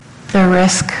The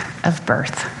Risk of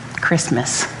Birth,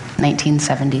 Christmas,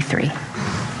 1973.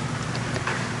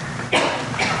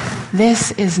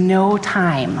 This is no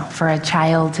time for a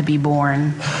child to be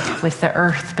born, with the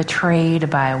earth betrayed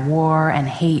by war and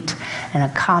hate, and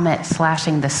a comet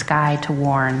slashing the sky to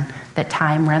warn that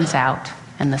time runs out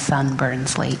and the sun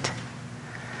burns late.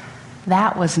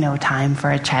 That was no time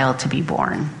for a child to be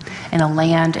born. In a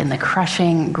land in the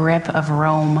crushing grip of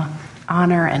Rome,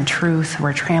 honor and truth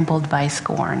were trampled by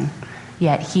scorn.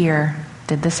 Yet here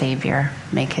did the Savior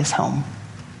make his home.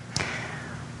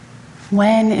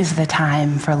 When is the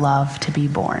time for love to be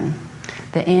born?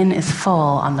 The inn is full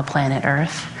on the planet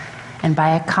Earth, and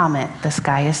by a comet the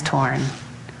sky is torn,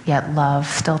 yet love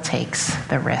still takes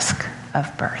the risk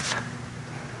of birth.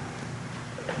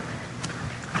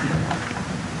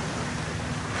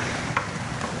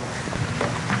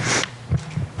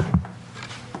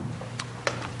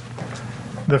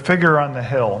 The figure on the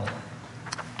hill.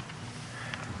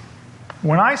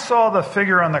 When I saw the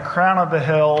figure on the crown of the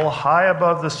hill, high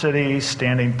above the city,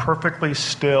 standing perfectly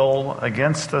still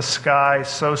against the sky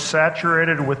so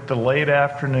saturated with the late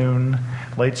afternoon,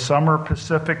 late summer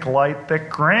Pacific light, that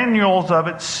granules of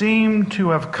it seemed to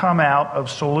have come out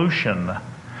of solution,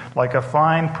 like a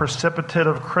fine precipitate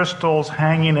of crystals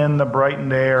hanging in the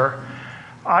brightened air,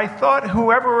 I thought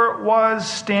whoever it was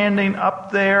standing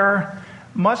up there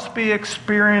must be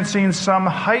experiencing some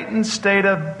heightened state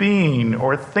of being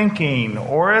or thinking,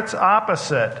 or its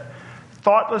opposite,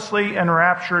 thoughtlessly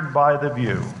enraptured by the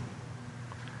view.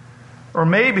 Or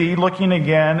maybe, looking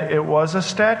again, it was a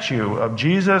statue of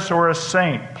Jesus or a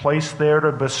saint placed there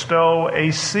to bestow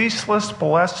a ceaseless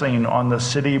blessing on the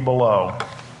city below.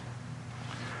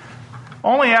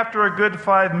 Only after a good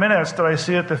 5 minutes did I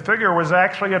see that the figure was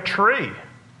actually a tree,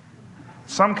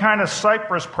 some kind of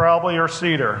cypress probably, or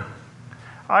cedar.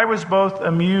 I was both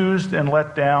amused and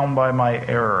let down by my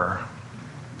error.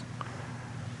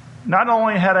 Not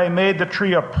only had I made the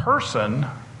tree a person,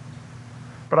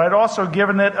 but I'd also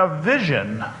given it a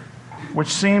vision, which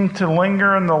seemed to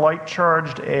linger in the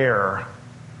light-charged air,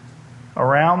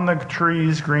 around the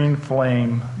tree's green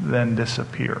flame, then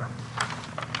disappear.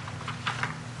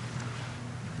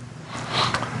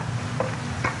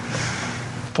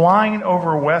 Flying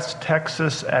over West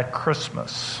Texas at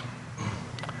Christmas.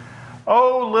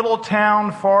 Oh, little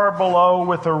town far below,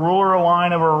 with a ruler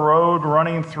line of a road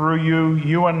running through you,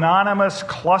 you anonymous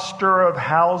cluster of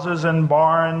houses and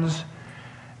barns,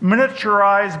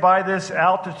 miniaturized by this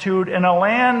altitude in a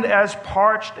land as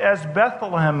parched as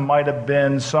Bethlehem might have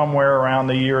been somewhere around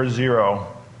the year 0.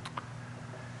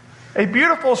 A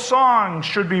beautiful song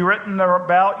should be written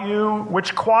about you,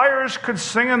 which choirs could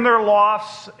sing in their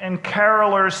lofts, and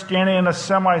carolers standing in a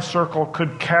semicircle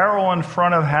could carol in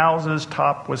front of houses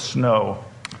topped with snow.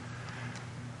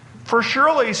 For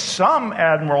surely some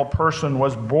admirable person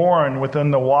was born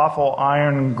within the waffle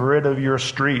iron grid of your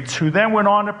streets, who then went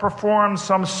on to perform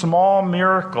some small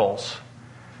miracles,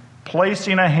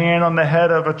 placing a hand on the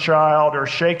head of a child or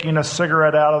shaking a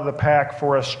cigarette out of the pack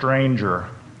for a stranger.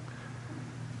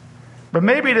 But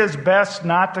maybe it is best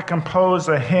not to compose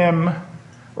a hymn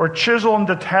or chisel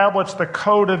into tablets the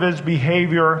code of his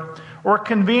behavior or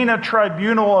convene a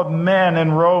tribunal of men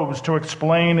in robes to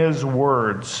explain his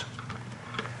words.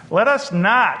 Let us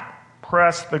not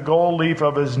press the gold leaf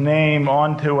of his name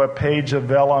onto a page of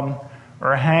vellum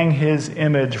or hang his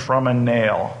image from a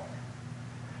nail.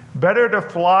 Better to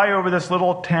fly over this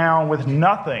little town with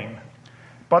nothing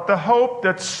but the hope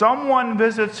that someone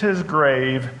visits his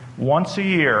grave once a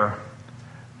year,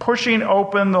 pushing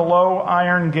open the low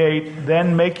iron gate,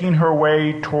 then making her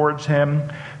way towards him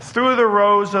through the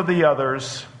rows of the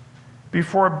others,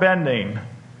 before bending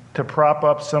to prop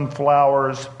up some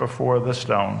flowers before the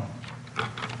stone.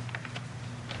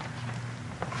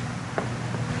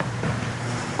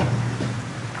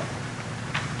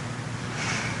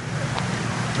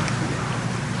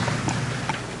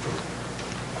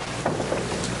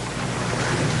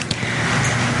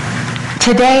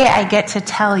 Today I get to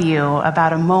tell you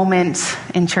about a moment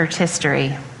in church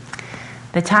history,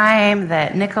 the time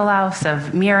that Nicolaus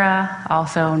of Myra,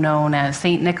 also known as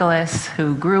St. Nicholas,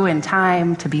 who grew in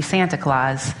time to be Santa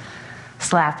Claus,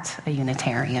 slapped a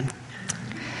Unitarian.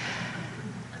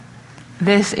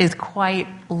 This is quite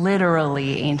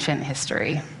literally ancient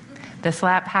history. The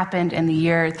slap happened in the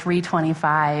year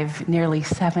 325, nearly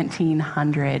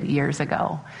 1,700 years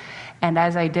ago. And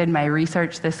as I did my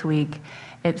research this week,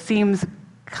 it seems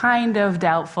kind of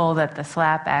doubtful that the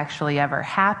slap actually ever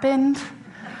happened,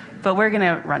 but we're going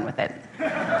to run with it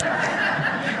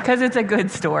because it's a good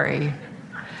story.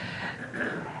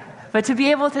 But to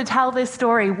be able to tell this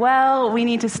story well, we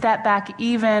need to step back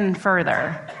even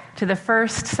further to the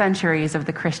first centuries of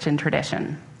the Christian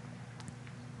tradition.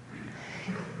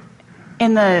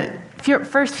 In the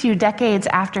first few decades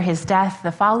after his death,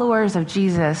 the followers of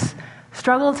Jesus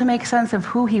struggled to make sense of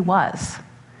who he was.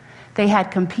 They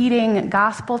had competing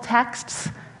gospel texts,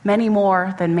 many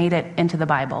more than made it into the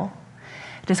Bible,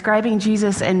 describing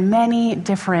Jesus in many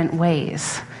different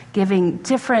ways, giving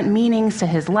different meanings to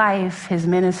his life, his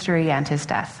ministry, and his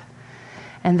death.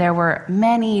 And there were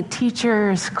many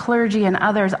teachers, clergy, and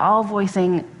others all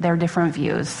voicing their different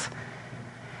views.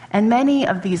 And many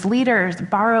of these leaders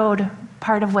borrowed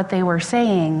part of what they were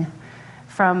saying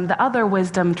from the other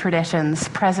wisdom traditions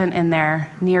present in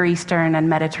their Near Eastern and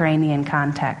Mediterranean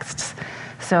contexts.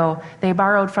 So they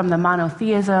borrowed from the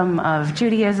monotheism of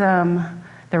Judaism,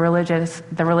 the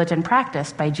religion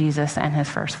practiced by Jesus and his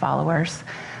first followers,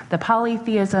 the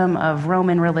polytheism of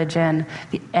Roman religion,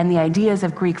 and the ideas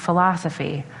of Greek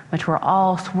philosophy, which were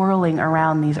all swirling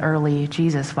around these early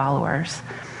Jesus followers.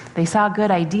 They saw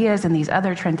good ideas in these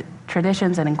other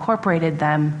traditions and incorporated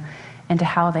them into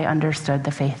how they understood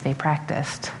the faith they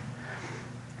practiced.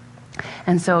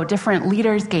 And so different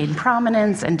leaders gained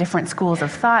prominence and different schools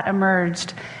of thought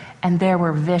emerged, and there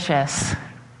were vicious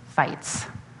fights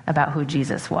about who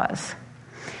Jesus was.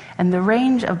 And the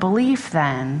range of belief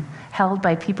then held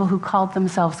by people who called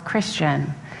themselves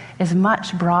Christian is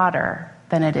much broader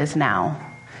than it is now,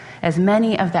 as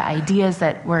many of the ideas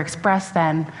that were expressed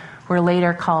then were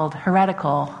later called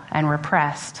heretical and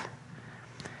repressed.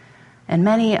 And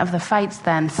many of the fights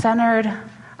then centered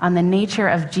on the nature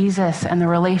of Jesus and the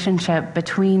relationship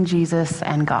between Jesus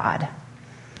and God.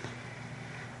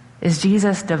 Is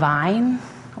Jesus divine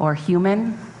or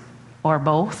human or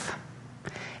both?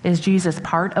 Is Jesus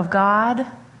part of God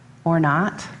or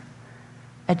not?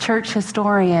 A church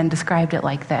historian described it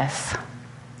like this: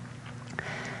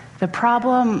 the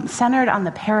problem centered on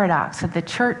the paradox that the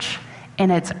church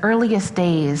in its earliest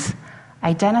days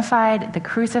identified the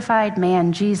crucified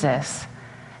man Jesus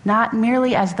not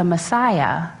merely as the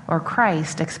Messiah or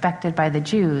Christ expected by the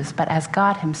Jews, but as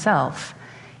God himself,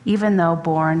 even though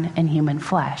born in human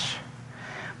flesh.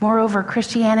 Moreover,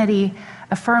 Christianity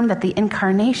affirmed that the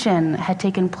incarnation had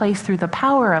taken place through the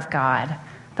power of God,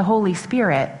 the Holy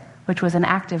Spirit, which was an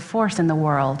active force in the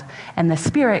world, and the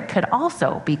Spirit could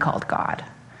also be called God.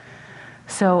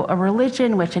 So a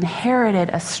religion which inherited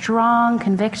a strong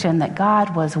conviction that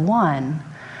God was one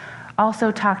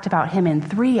also talked about him in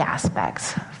three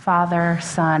aspects: Father,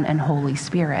 Son, and Holy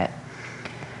Spirit.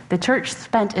 The church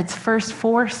spent its first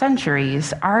 4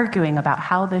 centuries arguing about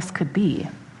how this could be.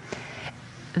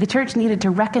 The church needed to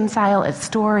reconcile its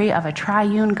story of a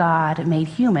triune God made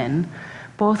human,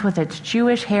 both with its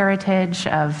Jewish heritage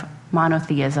of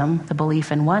monotheism, the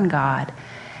belief in one God,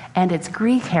 and its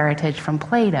Greek heritage from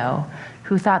Plato,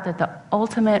 who thought that the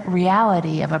ultimate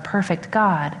reality of a perfect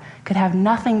God could have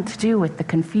nothing to do with the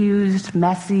confused,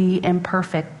 messy,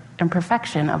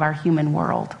 imperfection of our human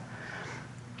world.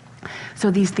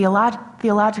 So these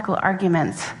theological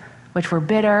arguments, which were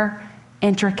bitter,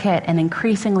 intricate, and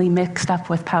increasingly mixed up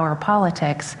with power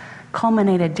politics,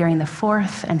 culminated during the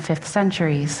 4th and 5th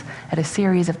centuries at a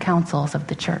series of councils of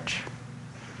the church.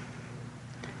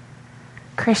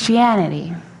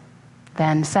 Christianity,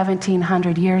 then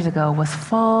 1700 years ago, was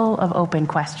full of open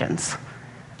questions.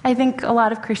 I think a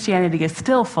lot of Christianity is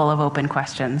still full of open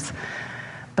questions.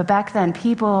 But back then,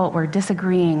 people were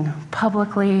disagreeing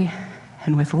publicly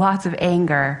and with lots of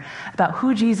anger about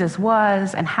who Jesus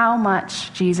was and how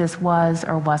much Jesus was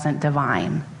or wasn't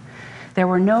divine. There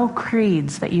were no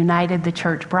creeds that united the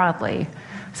church broadly.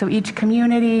 So each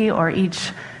community or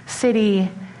each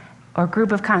city or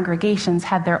group of congregations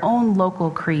had their own local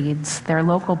creeds, their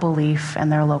local belief,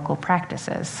 and their local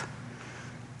practices.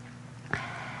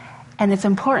 And it's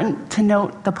important to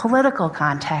note the political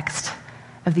context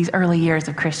of these early years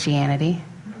of Christianity.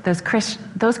 Those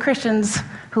Christians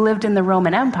who lived in the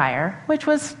Roman Empire, which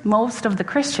was most of the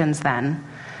Christians then,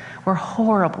 were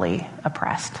horribly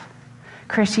oppressed.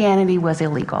 Christianity was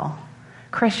illegal.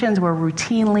 Christians were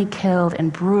routinely killed in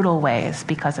brutal ways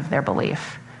because of their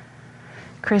belief.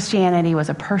 Christianity was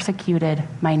a persecuted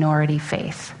minority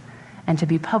faith, and to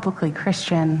be publicly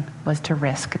Christian was to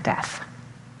risk death.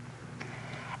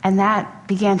 And that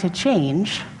began to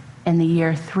change in the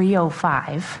year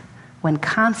 305, when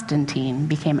Constantine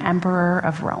became emperor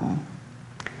of Rome.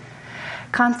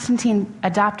 Constantine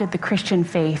adopted the Christian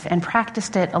faith and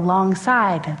practiced it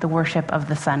alongside the worship of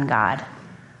the sun god,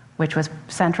 which was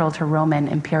central to Roman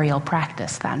imperial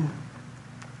practice then.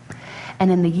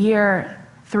 And in the year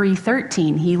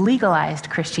 313, he legalized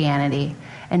Christianity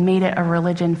and made it a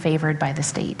religion favored by the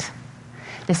state.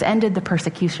 This ended the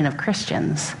persecution of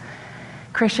Christians.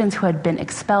 Christians who had been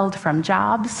expelled from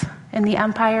jobs in the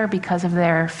empire because of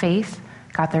their faith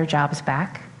got their jobs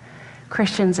back.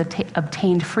 Christians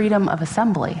obtained freedom of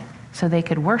assembly so they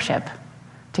could worship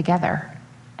together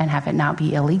and have it not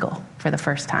be illegal for the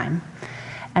first time.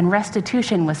 And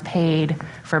restitution was paid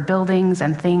for buildings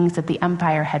and things that the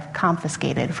empire had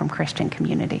confiscated from Christian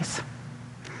communities.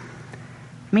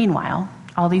 Meanwhile,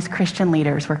 all these Christian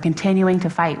leaders were continuing to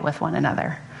fight with one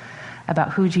another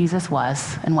about who Jesus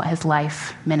was and what his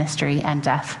life, ministry, and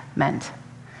death meant.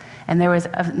 And there was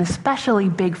an especially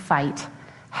big fight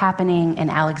happening in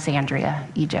Alexandria,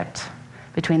 Egypt,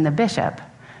 between the bishop,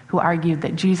 who argued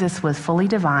that Jesus was fully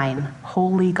divine,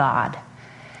 wholly God,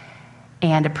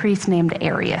 and a priest named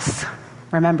Arius.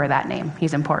 Remember that name,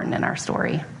 he's important in our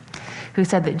story, who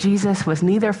said that Jesus was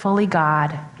neither fully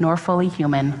God nor fully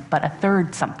human, but a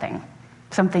third something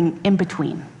in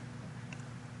between.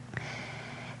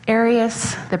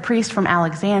 Arius, the priest from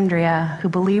Alexandria, who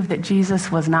believed that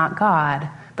Jesus was not God,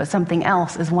 but something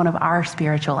else, is one of our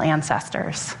spiritual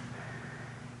ancestors.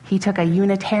 He took a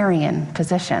Unitarian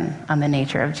position on the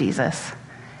nature of Jesus.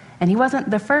 And he wasn't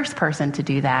the first person to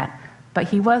do that, but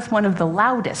he was one of the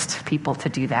loudest people to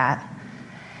do that.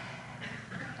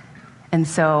 And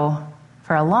so,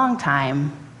 for a long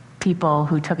time, people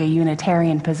who took a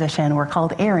Unitarian position were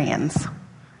called Arians.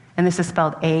 And this is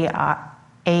spelled A-R-I-A-N-S.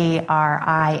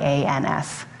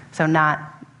 So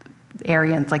not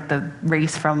Aryans like the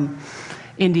race from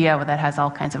India that has all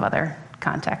kinds of other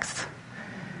contexts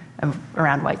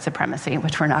around white supremacy,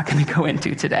 which we're not going to go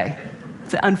into today.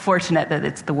 It's unfortunate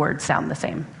that the words sound the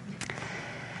same.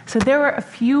 So there were a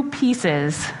few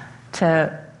pieces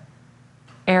to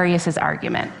Arius'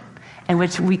 argument, in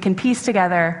which we can piece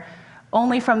together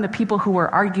only from the people who were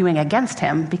arguing against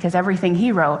him, because everything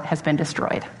he wrote has been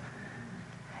destroyed.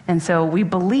 And so we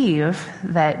believe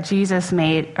that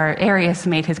Arius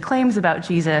made his claims about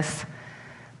Jesus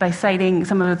by citing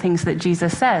some of the things that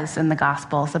Jesus says in the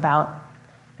Gospels about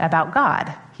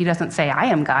God. He doesn't say, I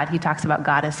am God. He talks about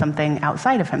God as something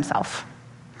outside of himself.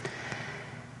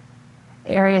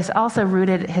 Arius also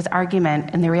rooted his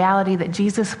argument in the reality that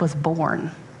Jesus was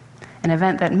born, an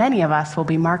event that many of us will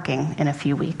be marking in a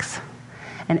few weeks.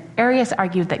 And Arius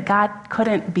argued that God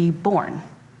couldn't be born.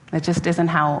 It just isn't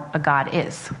how a God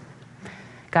is.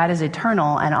 God is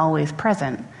eternal and always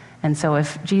present. And so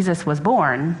if Jesus was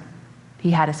born,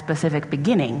 he had a specific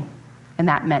beginning, and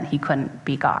that meant he couldn't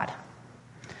be God.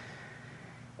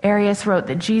 Arius wrote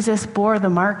that Jesus bore the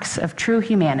marks of true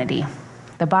humanity,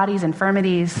 the body's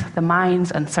infirmities, the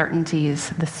mind's uncertainties,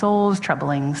 the soul's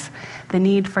troublings, the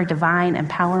need for divine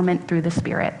empowerment through the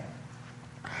Spirit.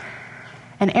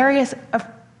 And Arius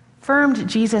affirmed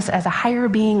Jesus as a higher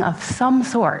being of some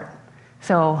sort.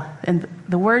 So in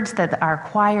the words that our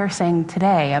choir sang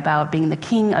today about being the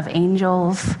King of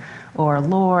angels or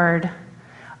Lord,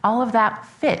 all of that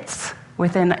fits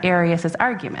within Arius'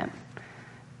 argument.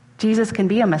 Jesus can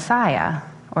be a Messiah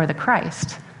or the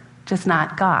Christ, just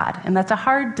not God. And that's a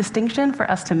hard distinction for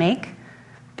us to make,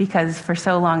 because for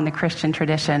so long the Christian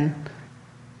tradition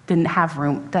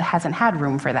hasn't had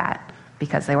room for that,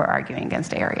 because they were arguing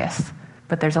against Arius.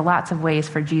 But there's lots of ways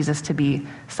for Jesus to be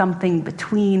something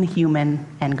between human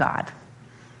and God.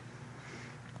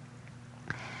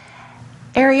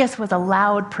 Arius was a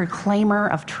loud proclaimer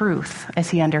of truth as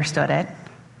he understood it.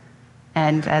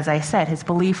 And as I said, his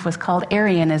belief was called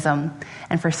Arianism.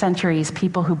 And for centuries,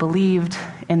 people who believed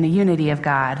in the unity of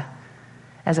God,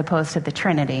 as opposed to the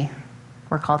Trinity,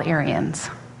 were called Arians.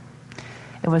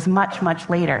 It was much, much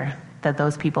later that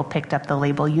those people picked up the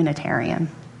label Unitarian.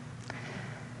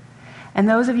 And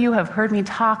those of you who have heard me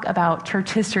talk about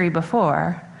church history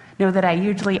before know that I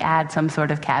usually add some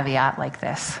sort of caveat like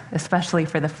this, especially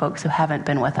for the folks who haven't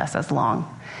been with us as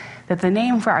long. That the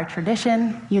name for our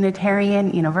tradition,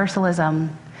 Unitarian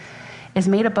Universalism, is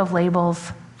made up of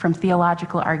labels from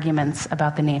theological arguments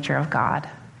about the nature of God.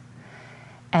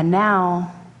 And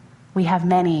now we have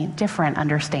many different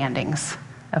understandings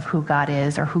of who God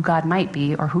is, or who God might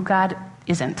be, or who God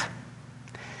isn't.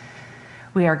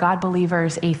 We are God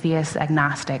believers, atheists,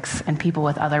 agnostics, and people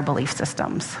with other belief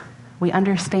systems. We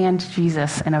understand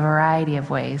Jesus in a variety of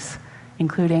ways,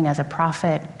 including as a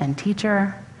prophet and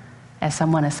teacher, as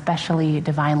someone especially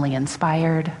divinely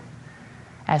inspired,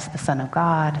 as the Son of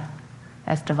God,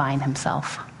 as divine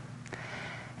himself.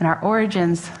 And our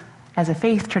origins as a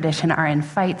faith tradition are in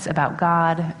fights about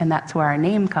God, and that's where our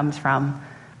name comes from,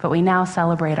 but we now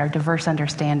celebrate our diverse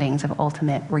understandings of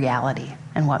ultimate reality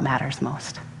and what matters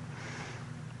most.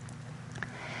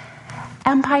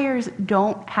 Empires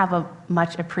don't have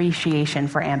much appreciation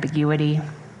for ambiguity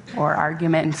or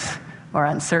argument or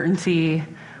uncertainty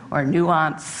or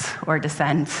nuance or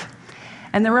dissent.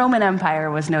 And the Roman Empire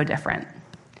was no different.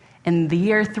 In the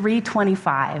year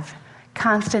 325,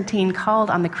 Constantine called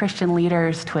on the Christian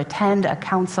leaders to attend a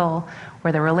council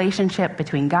where the relationship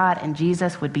between God and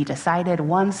Jesus would be decided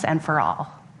once and for all.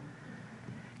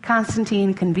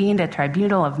 Constantine convened a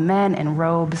tribunal of men in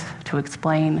robes to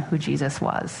explain who Jesus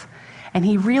was. And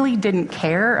he really didn't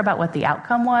care about what the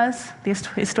outcome was. The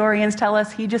historians tell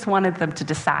us he just wanted them to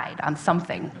decide on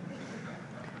something.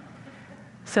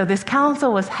 So this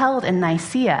council was held in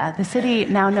Nicaea, the city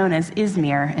now known as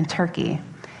Izmir in Turkey.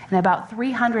 And about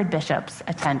 300 bishops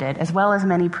attended, as well as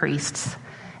many priests,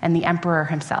 and the emperor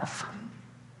himself.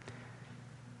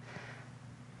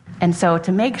 And so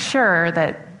to make sure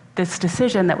that this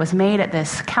decision that was made at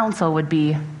this council would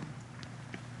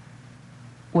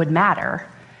matter,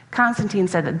 Constantine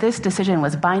said that this decision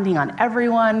was binding on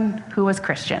everyone who was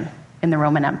Christian in the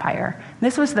Roman Empire. And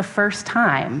this was the first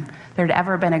time there had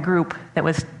ever been a group that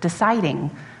was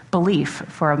deciding belief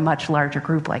for a much larger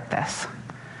group like this.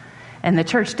 And the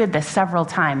church did this several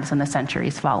times in the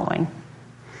centuries following.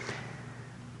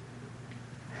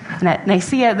 And at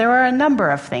Nicaea, there were a number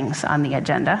of things on the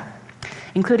agenda,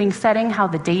 including setting how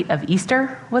the date of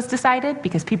Easter was decided,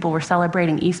 because people were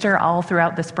celebrating Easter all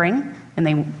throughout the spring, and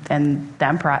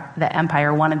the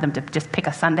empire wanted them to just pick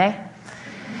a Sunday.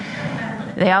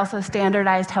 They also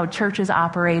standardized how churches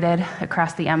operated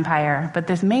across the empire, but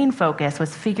this main focus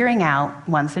was figuring out,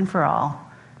 once and for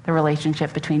all, the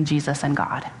relationship between Jesus and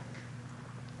God.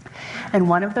 And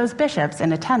one of those bishops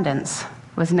in attendance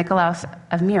was Nicolaus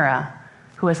of Myra,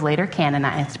 who was later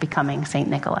canonized, becoming St.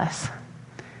 Nicholas.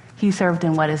 He served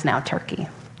in what is now Turkey.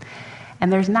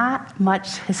 And there's not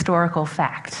much historical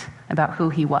fact about who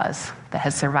he was that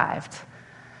has survived.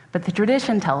 But the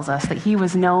tradition tells us that he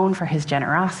was known for his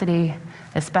generosity,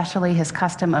 especially his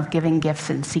custom of giving gifts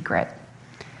in secret.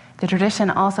 The tradition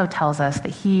also tells us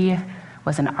that he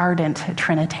was an ardent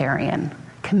Trinitarian,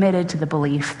 committed to the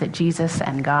belief that Jesus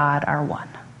and God are one.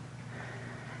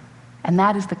 And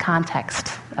that is the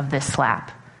context of this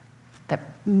slap that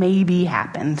maybe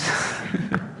happened.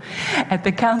 At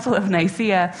the Council of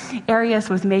Nicaea, Arius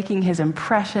was making his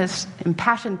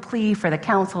impassioned plea for the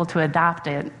council to adopt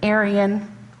an Arian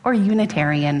or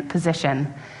Unitarian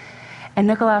position. And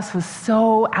Nicolaus was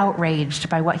so outraged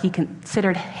by what he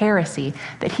considered heresy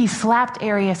that he slapped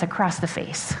Arius across the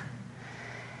face.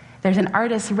 There's an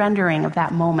artist's rendering of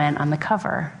that moment on the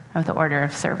cover of the Order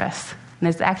of Service. And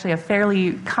it's actually a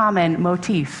fairly common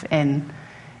motif in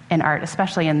art,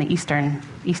 especially in the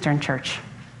Eastern Church.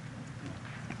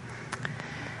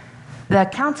 The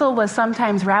council was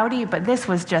sometimes rowdy, but this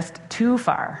was just too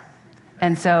far.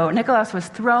 And so Nicolaus was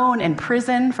thrown in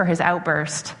prison for his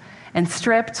outburst and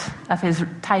stripped of his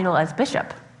title as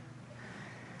bishop.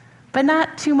 But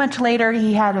not too much later,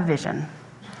 he had a vision.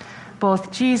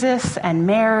 Both Jesus and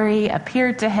Mary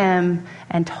appeared to him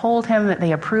and told him that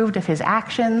they approved of his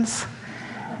actions.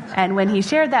 And when he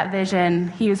shared that vision,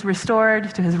 he was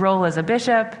restored to his role as a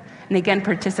bishop and again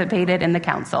participated in the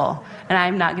council. And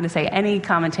I'm not going to say any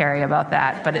commentary about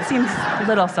that, but it seems a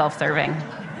little self-serving.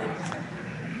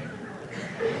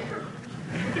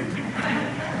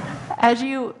 As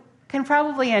you can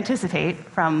probably anticipate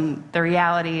from the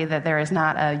reality that there is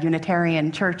not a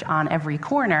Unitarian church on every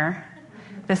corner,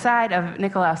 the side of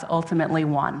Nicolaus ultimately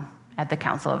won at the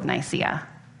Council of Nicaea.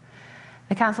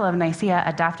 The Council of Nicaea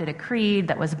adopted a creed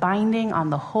that was binding on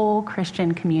the whole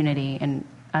Christian community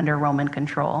under Roman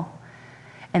control.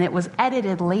 And it was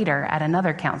edited later at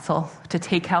another council to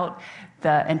take out the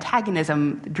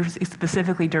antagonism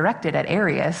specifically directed at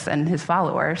Arius and his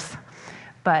followers.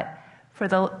 But for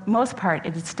the most part,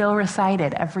 it is still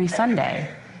recited every Sunday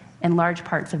in large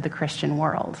parts of the Christian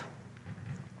world.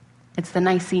 It's the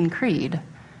Nicene Creed,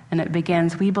 and it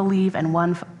begins, "We believe in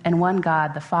one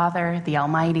God, the Father, the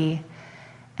Almighty."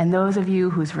 And those of you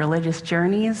whose religious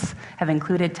journeys have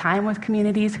included time with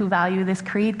communities who value this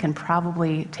creed can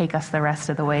probably take us the rest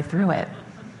of the way through it.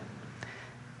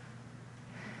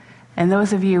 And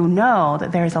those of you know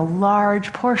that there's a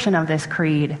large portion of this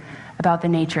creed about the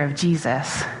nature of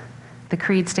Jesus. The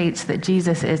creed states that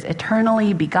Jesus is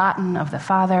eternally begotten of the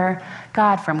Father,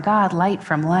 God from God, light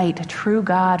from light, true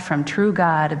God from true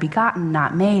God, begotten,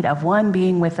 not made, of one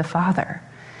being with the Father.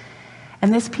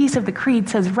 And this piece of the creed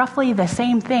says roughly the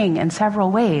same thing in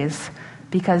several ways,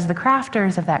 because the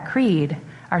crafters of that creed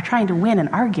are trying to win an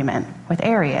argument with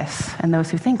Arius and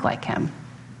those who think like him.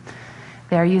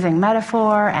 They are using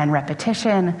metaphor and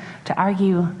repetition to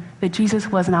argue that Jesus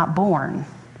was not born,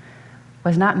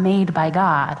 was not made by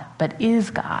God, but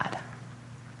is God.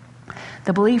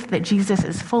 The belief that Jesus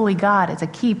is fully God is a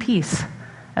key piece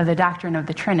of the doctrine of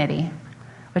the Trinity,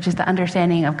 which is the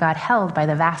understanding of God held by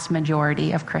the vast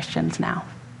majority of Christians now.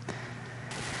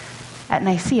 At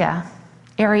Nicaea,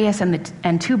 Arius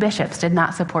and two bishops did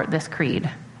not support this creed,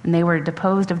 and they were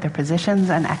deposed of their positions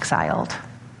and exiled.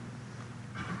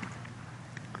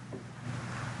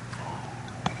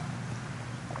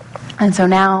 And so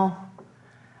now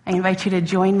I invite you to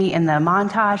join me in the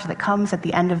montage that comes at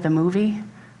the end of the movie,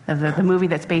 the movie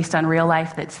that's based on real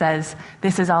life, that says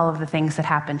this is all of the things that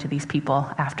happen to these people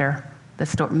after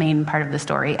the main part of the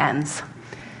story ends.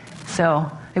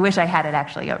 So I wish I had it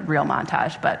actually a real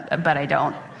montage, but I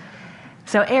don't.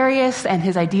 So Arius and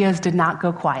his ideas did not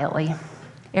go quietly.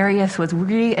 Arius was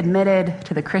readmitted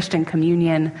to the Christian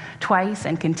communion twice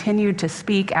and continued to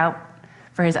speak out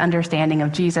for his understanding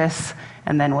of Jesus,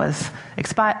 and then was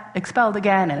expelled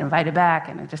again and invited back,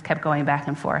 and it just kept going back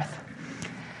and forth.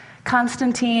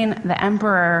 Constantine, the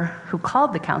emperor who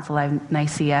called the Council of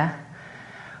Nicaea,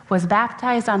 was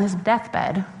baptized on his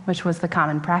deathbed, which was the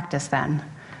common practice then,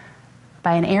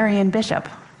 by an Arian bishop,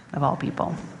 of all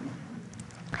people.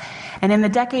 And in the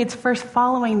decades first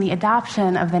following the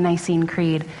adoption of the Nicene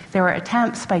Creed, there were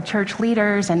attempts by church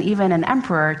leaders and even an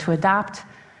emperor to adopt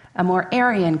a more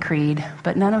Arian creed,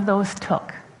 but none of those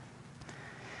took.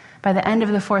 By the end of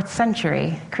the 4th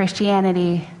century,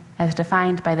 Christianity, as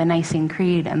defined by the Nicene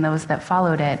Creed and those that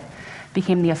followed it,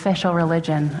 became the official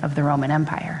religion of the Roman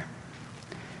Empire.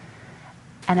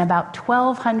 And about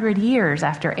 1,200 years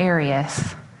after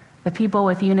Arius, the people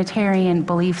with Unitarian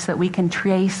beliefs that we can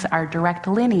trace our direct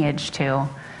lineage to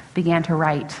began to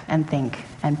write and think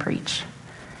and preach.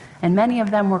 And many of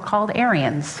them were called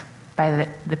Arians by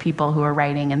the people who were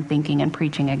writing and thinking and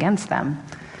preaching against them,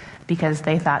 because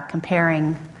they thought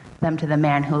comparing them to the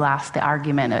man who lost the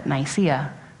argument at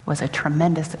Nicaea was a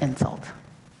tremendous insult.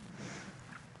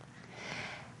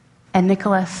 And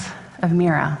Nicholas of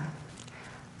Myra,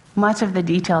 much of the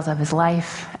details of his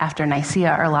life after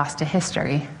Nicaea are lost to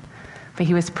history, but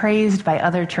he was praised by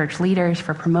other church leaders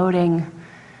for promoting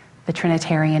the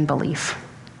Trinitarian belief.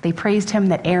 They praised him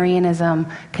that Arianism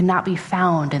could not be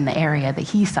found in the area that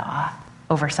he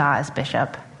oversaw as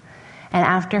bishop. And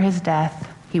after his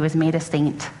death, he was made a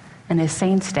saint, and his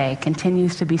saint's day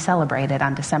continues to be celebrated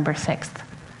on December 6th,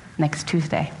 next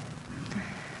Tuesday.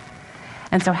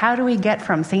 And so how do we get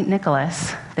from St.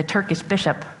 Nicholas, the Turkish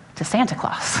bishop, to Santa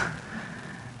Claus?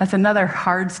 That's another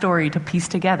hard story to piece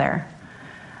together.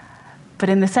 But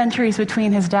in the centuries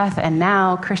between his death and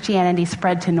now, Christianity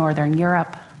spread to Northern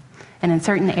Europe, and in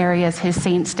certain areas, his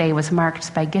saint's day was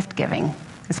marked by gift giving,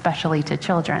 especially to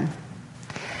children.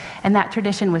 And that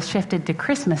tradition was shifted to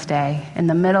Christmas Day in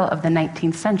the middle of the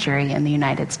 19th century in the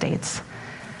United States,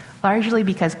 largely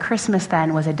because Christmas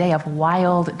then was a day of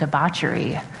wild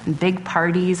debauchery, and big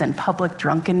parties and public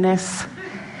drunkenness.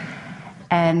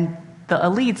 And the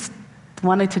elites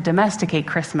wanted to domesticate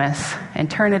Christmas and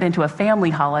turn it into a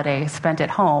family holiday spent at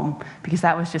home, because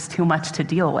that was just too much to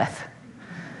deal with.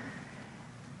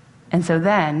 And so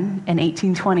then, in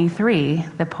 1823,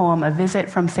 the poem A Visit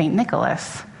from St.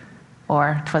 Nicholas,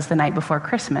 or 'Twas the Night Before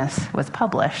Christmas, was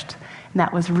published. And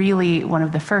that was really one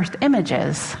of the first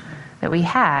images that we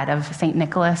had of St.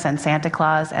 Nicholas and Santa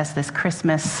Claus as this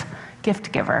Christmas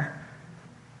gift giver.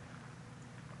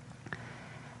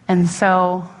 And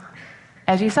so,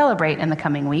 as you celebrate in the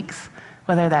coming weeks,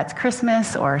 whether that's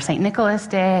Christmas or St. Nicholas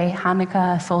Day,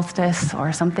 Hanukkah, solstice,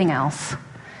 or something else,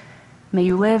 may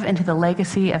you live into the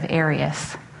legacy of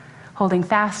Arius, holding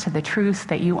fast to the truths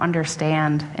that you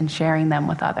understand and sharing them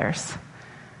with others.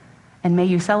 And may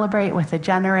you celebrate with the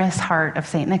generous heart of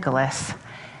St. Nicholas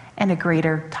and a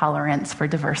greater tolerance for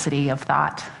diversity of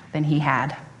thought than he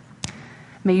had.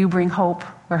 May you bring hope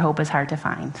where hope is hard to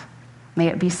find. May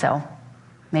it be so.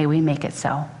 May we make it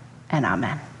so. And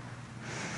amen.